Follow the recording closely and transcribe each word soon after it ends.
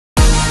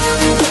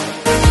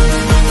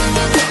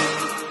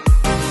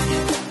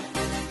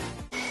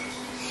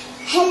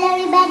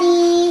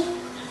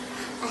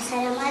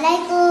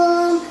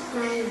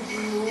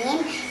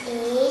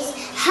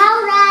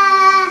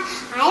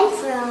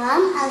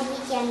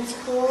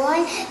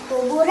Fityan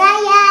Kubu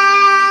Raya.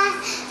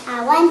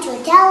 I want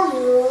to tell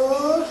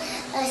you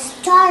a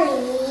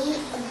story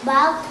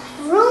about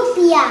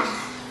rupiah.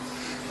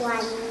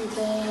 One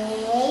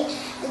day,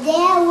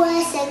 there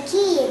was a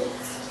kid.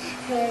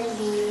 Her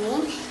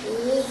name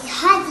is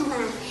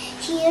Hazima.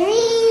 She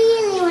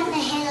really wants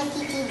a Hello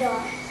Kitty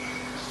doll.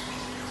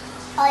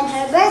 On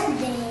her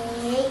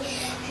birthday,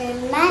 her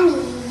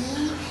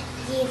mommy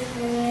gave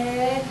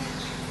her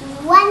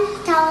 100,000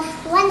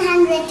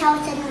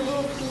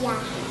 rupiah.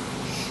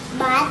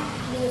 But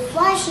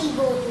before she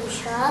go to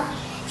shop,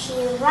 she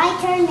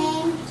write her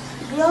name,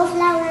 grow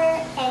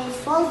flower, and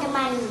fold the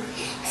money.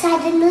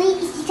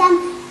 Suddenly, it become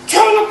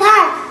torn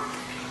apart.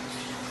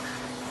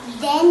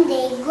 Then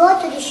they go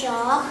to the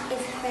shop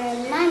with her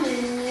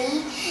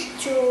money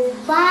to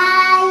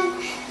buy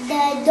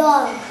the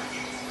doll.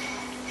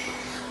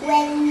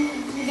 When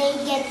they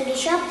get to the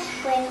shop,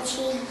 when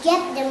she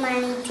get the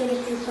money to the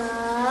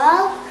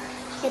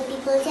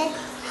people said,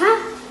 "Huh?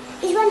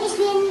 This one is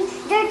being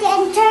dirty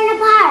and torn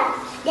apart."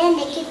 Then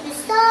the kid was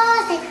so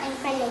sad and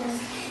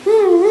friendly.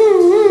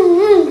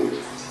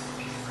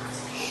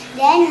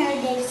 Then her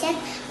dad said,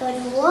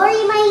 "Don't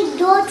worry, my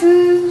daughter.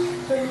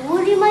 Don't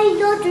worry, my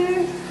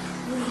daughter.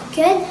 We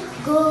can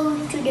go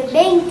to the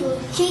bank to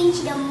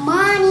change the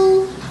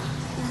money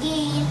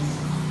again."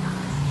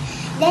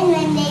 Then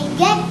when they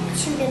get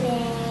to the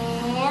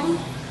bank,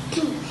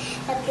 the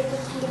people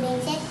in the bank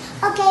said,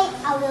 "Okay,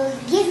 I will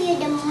give you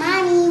the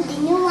money, the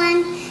new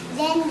one."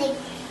 Then the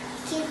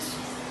kids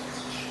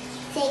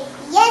said,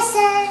 "Yes,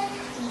 sir."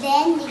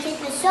 Then the kids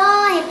were so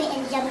happy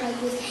and jumped like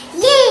this.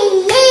 Yay,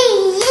 yay,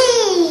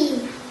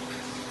 yay!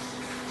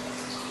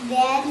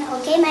 Then,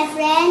 okay, my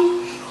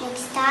friend,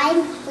 next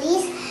time,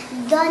 please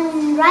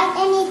don't write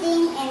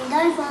anything and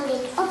don't fold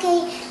it.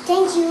 Okay,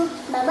 thank you.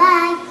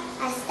 Bye-bye.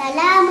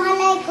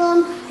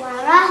 Assalamualaikum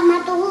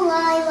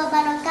warahmatullahi wabarakatuh.